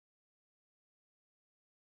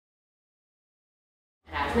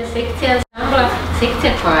razne sekcije ansambla.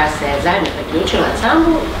 Sekcija koja se zajedno priključila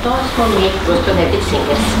ansamblu, to smo mi, Gospodnetić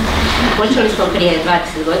Singers. Počeli smo prije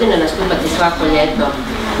 20 godina nastupati svako ljeto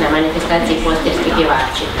na manifestaciji Postirski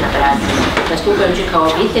pjevači na Brazi, nastupajući kao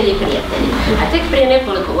obitelji i prijatelji. A tek prije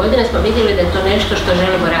nekoliko godina smo vidjeli da je to nešto što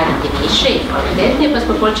želimo raditi više i kvalitetnije, pa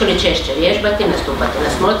smo počeli češće vježbati, nastupati na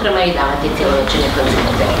smotrama i davati cijelovečernje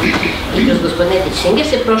koncerte. I kroz Gospodnetić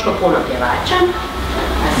Singers je prošlo puno pjevača,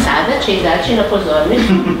 a sada će izaći na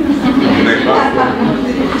pozornicu.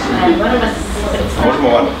 Moram vas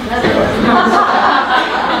predstaviti.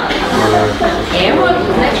 Evo,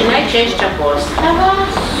 znači najčešća postava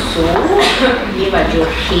su Iva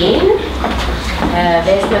Đurhin,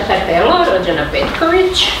 Vesna Karpelo, rođena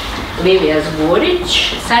Petković, Livija Zgurić,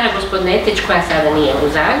 Sara Gospodnetić koja sada nije u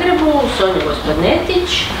Zagrebu, Sonja Gospodnetić,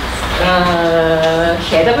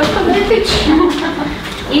 Heda Gospodnetić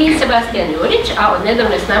i Sebastian Jurić, a od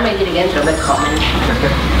nedavno je s nama i dirigent Robert Homan.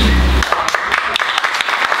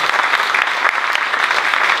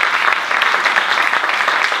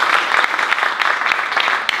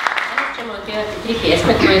 Danas ćemo otpjevati 3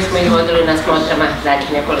 pjesme koje smo izvodili na smotrama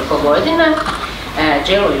zadnjih nekoliko godina.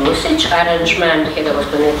 Đelo Jusić, aranžman Hede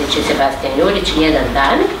Gospodnetić i Sebastian Jurić, Jedan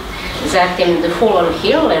dan. Zatim The Fool on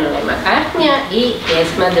Hill, Lennona i McCartneya i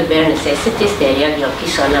pjesma The Bare Necessities, Terija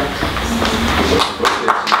Gilkysona.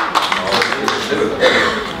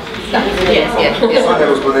 Hede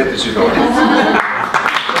Gospodnetić i Jurić.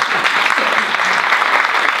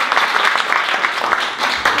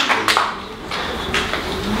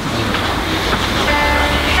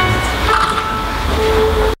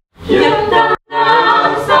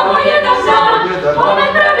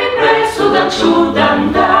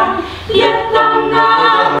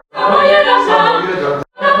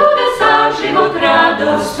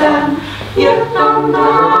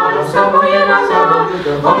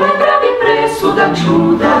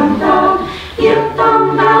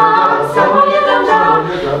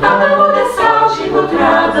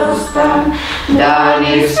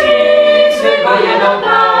 Dani svi ko jedan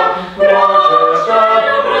dan, vraća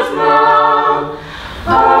dobro znam, a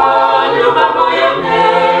ljubav moja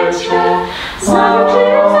neće, znači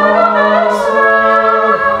za sve.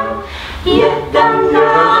 Jedan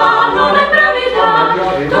dan, onaj pravi dan,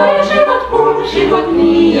 to je život pun, život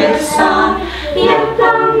nije san.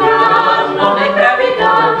 Jedan dan, onaj pravi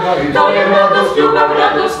dan, to je radost, ljubav,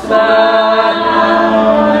 radost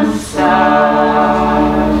stvarna san.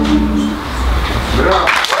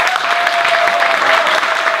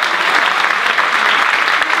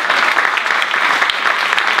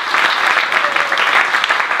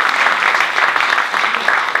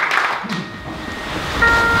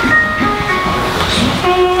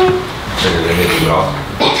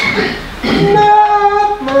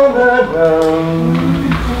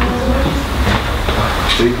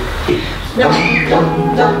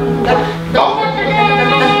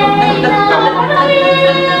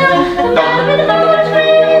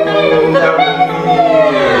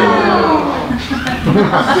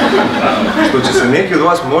 Što će se neki od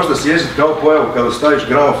vas možda sjećati kao pojavu kada staviš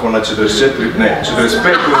gramofon na 44, ne, 45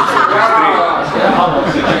 ili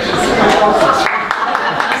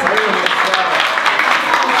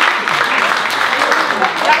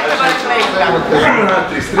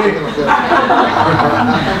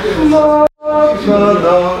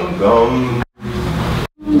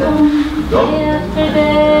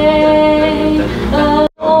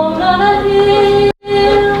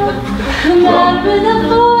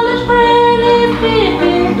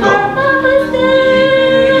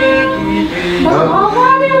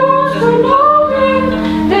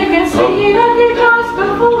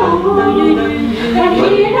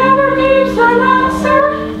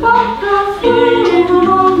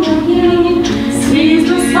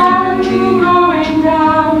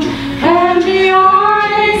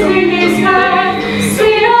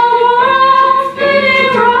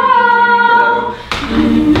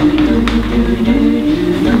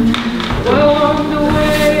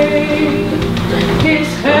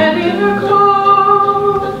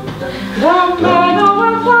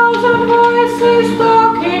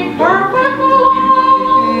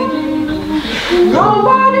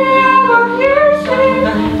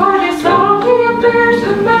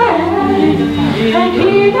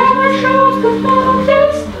Thank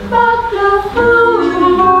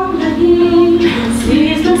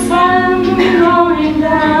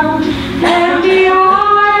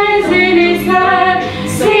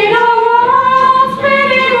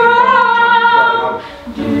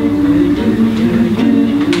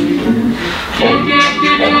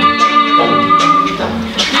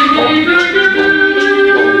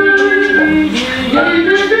you.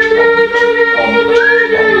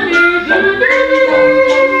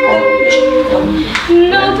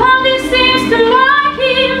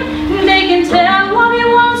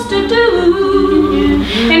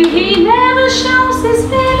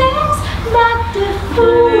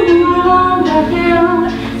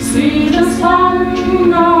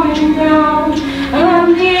 going down,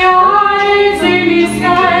 and the eyes in his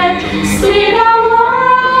head see the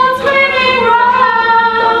world spinning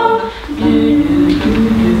round.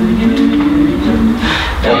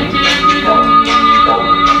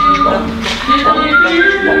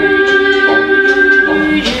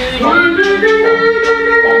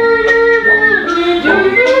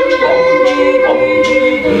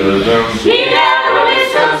 He never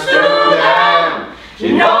listens to them. He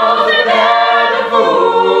knows that they're the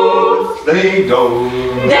fools. They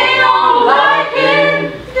don't like him.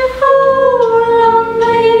 The fool on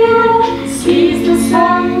the hill sees the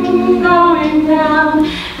sun going down,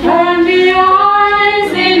 and the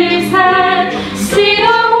eyes in his head see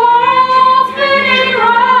the world spinning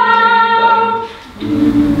round.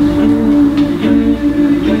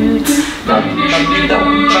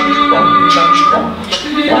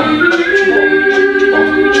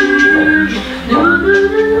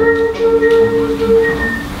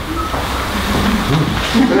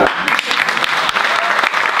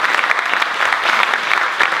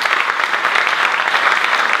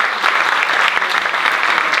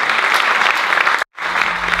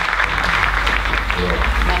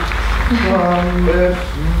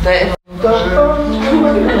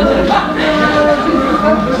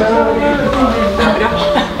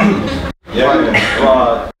 Jedan,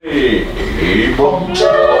 dva, tri i bom.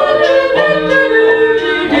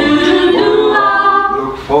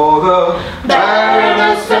 Look for the bare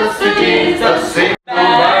necessities, the simple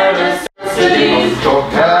bare necessities. Don't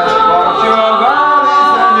care what your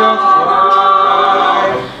bodies and your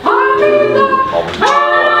strife.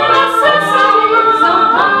 Bare necessities of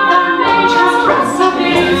Mother Nature's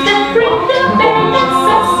recipes that bring the bare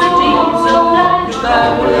necessities of life.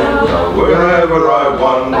 Wherever I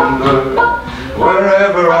wander,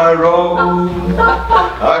 wherever I roam,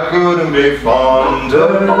 I couldn't be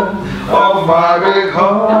fonder of my big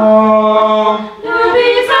home. The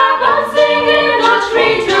bees are buzzing in a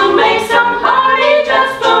tree to make some honey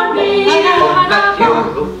just for me. But you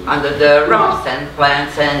look under the rocks and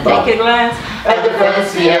plants and take a glance at the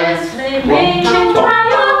fancy ants. They make him try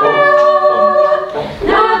your food.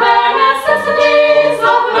 The bare necessities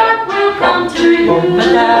of life will come to you.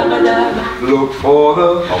 Look for the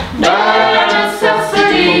Bare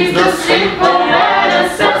necessities, the simple bare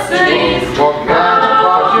necessities. forget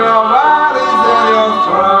about your bodies and your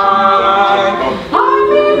strife.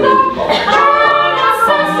 Bare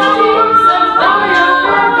necessities of fire,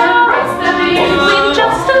 bread and recipes. With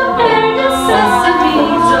just the bare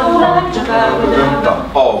necessities of life.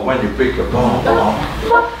 Oh, when you pick a bomb,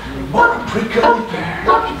 what a prickly pear.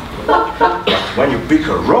 When you pick a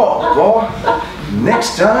raw boy,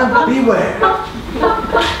 next time beware.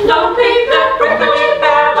 Don't pick the prickly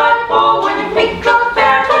pear, but oh, when you pick a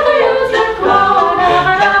pear, try to use the claw.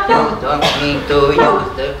 You don't need to use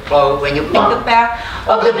the claw when you pick a pear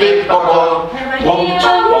of the big bubble. Never given you a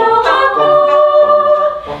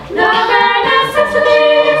clue. The bare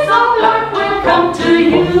necessities of life will come to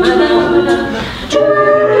you.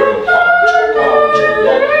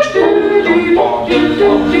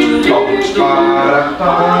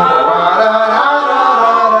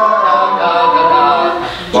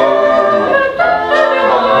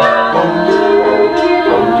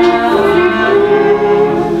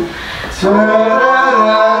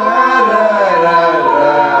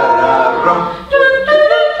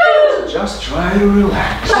 Just try to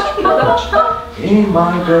relax in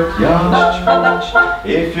my backyard.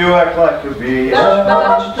 If you act like a bee,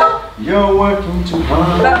 you're working too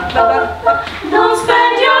hard. Don't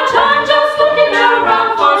spend your time just looking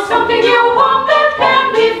around for something you want that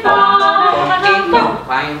can be found. If you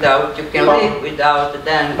find out you can live without it,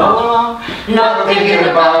 then go along, not thinking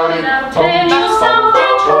about it. I'll tell you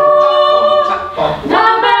something true. The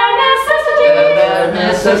bare necessities, the bare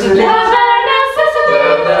necessities, the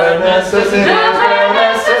bare necessities, the bare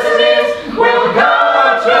necessities will go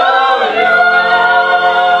to you.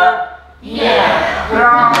 Yeah.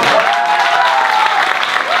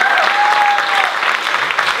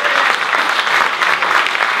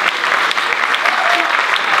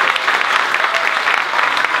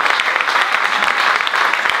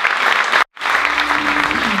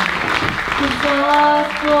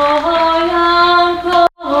 Zaspo, Janko,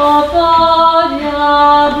 pod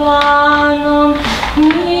jablanom,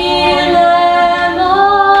 mile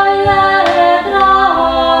moje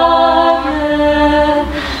drage,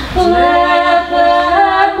 lepe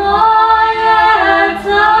moje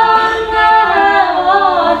crne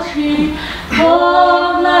oči,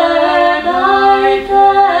 pogledajte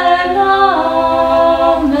na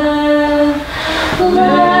me.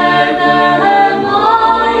 Lepe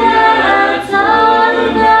moje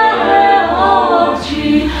crne oči,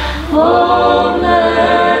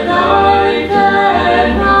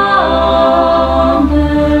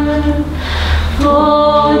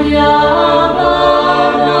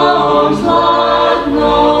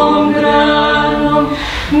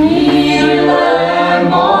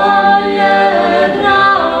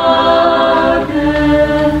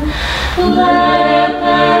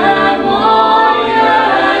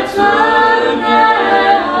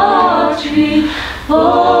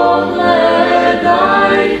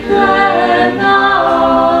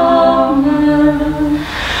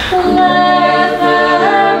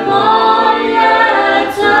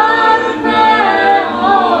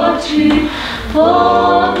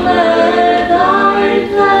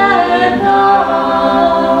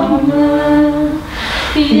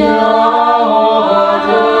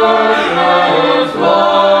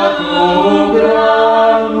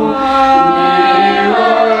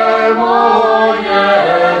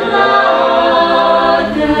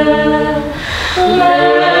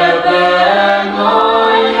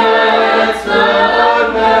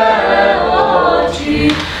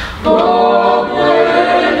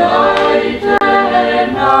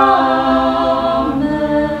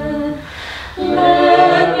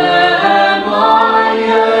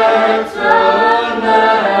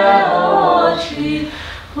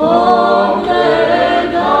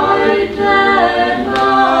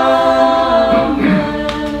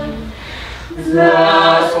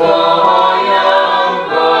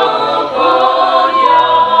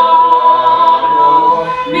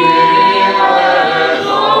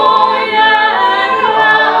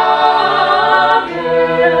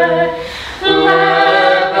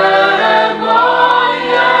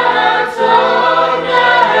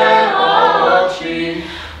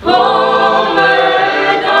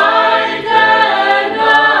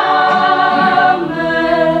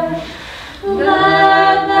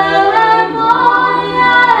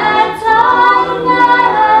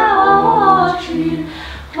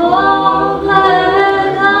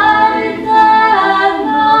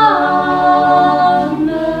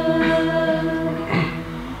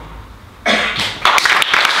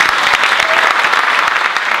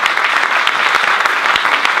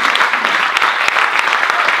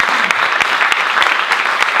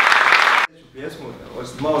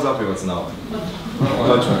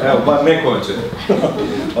 Evo, bar neko će.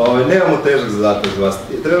 Nemamo težak zadatak za vas.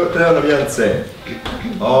 Treba nam jedan C.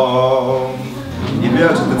 I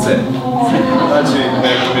pjevat ćete C. Znači,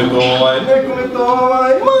 nekom je to može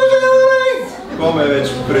ovaj. Kome je već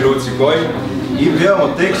pri ruci koji. I pjevamo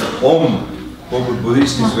tekst OM, poput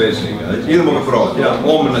budističkih svećenika. Znači, idemo ga probati, ja?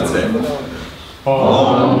 OM na C.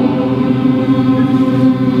 OM.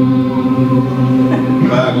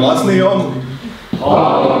 Glasni OM.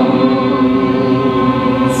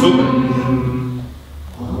 Super.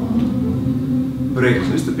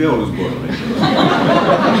 Prekrasno, vi ste pjevali u zboru.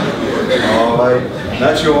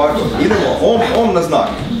 Znači ovako, idemo OM na znak.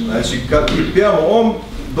 Znači kad pjevamo OM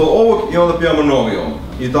do ovog i onda pjevamo novi OM.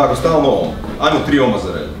 I tako, stalno OM. Ajmo 3 OM-a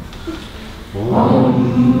za redom.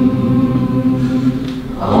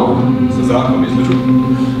 Sa zrakom između.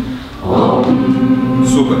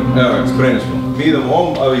 Super, evo, spremni smo. Mi idemo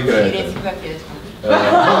OM, a vi krenete.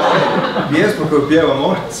 Pjesma koju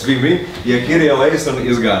pjevamo, svi mi, je Kyrie eleison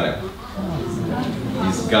iz Gane.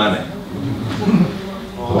 Iz Gane.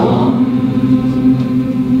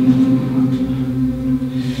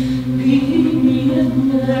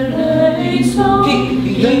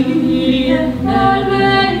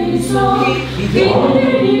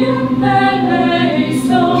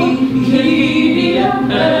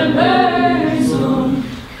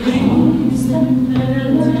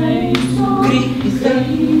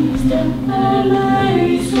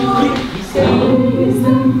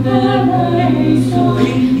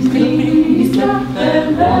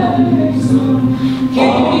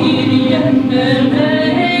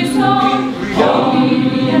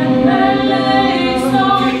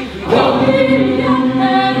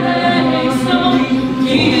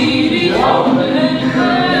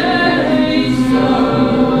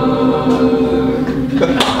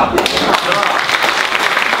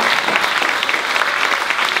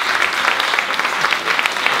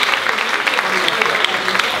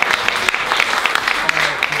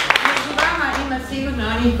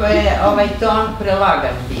 Koji je ovaj ton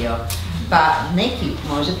prelagan bio, pa neki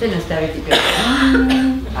možete nastaviti pjevati,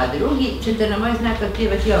 a drugi ćete na moj znak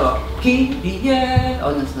otpjevati ovo Kyrie,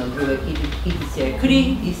 odnosno u drugoj kitici je kri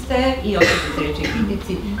i ste i opet u trećoj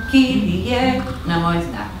kitici Kyrie na moj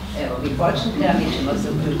znak. Evo, vi počnete, a mi ćemo se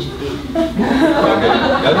uključiti.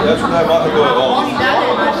 Ja ću daj mata gore OM. Oni dalje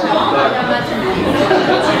vaša da macati.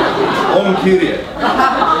 OM Kyrie.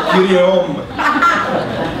 Kyrie OM.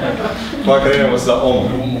 Pa krenemo sa OM.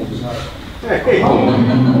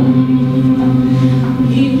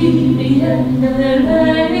 Kyrie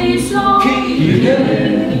eleison, Kyrie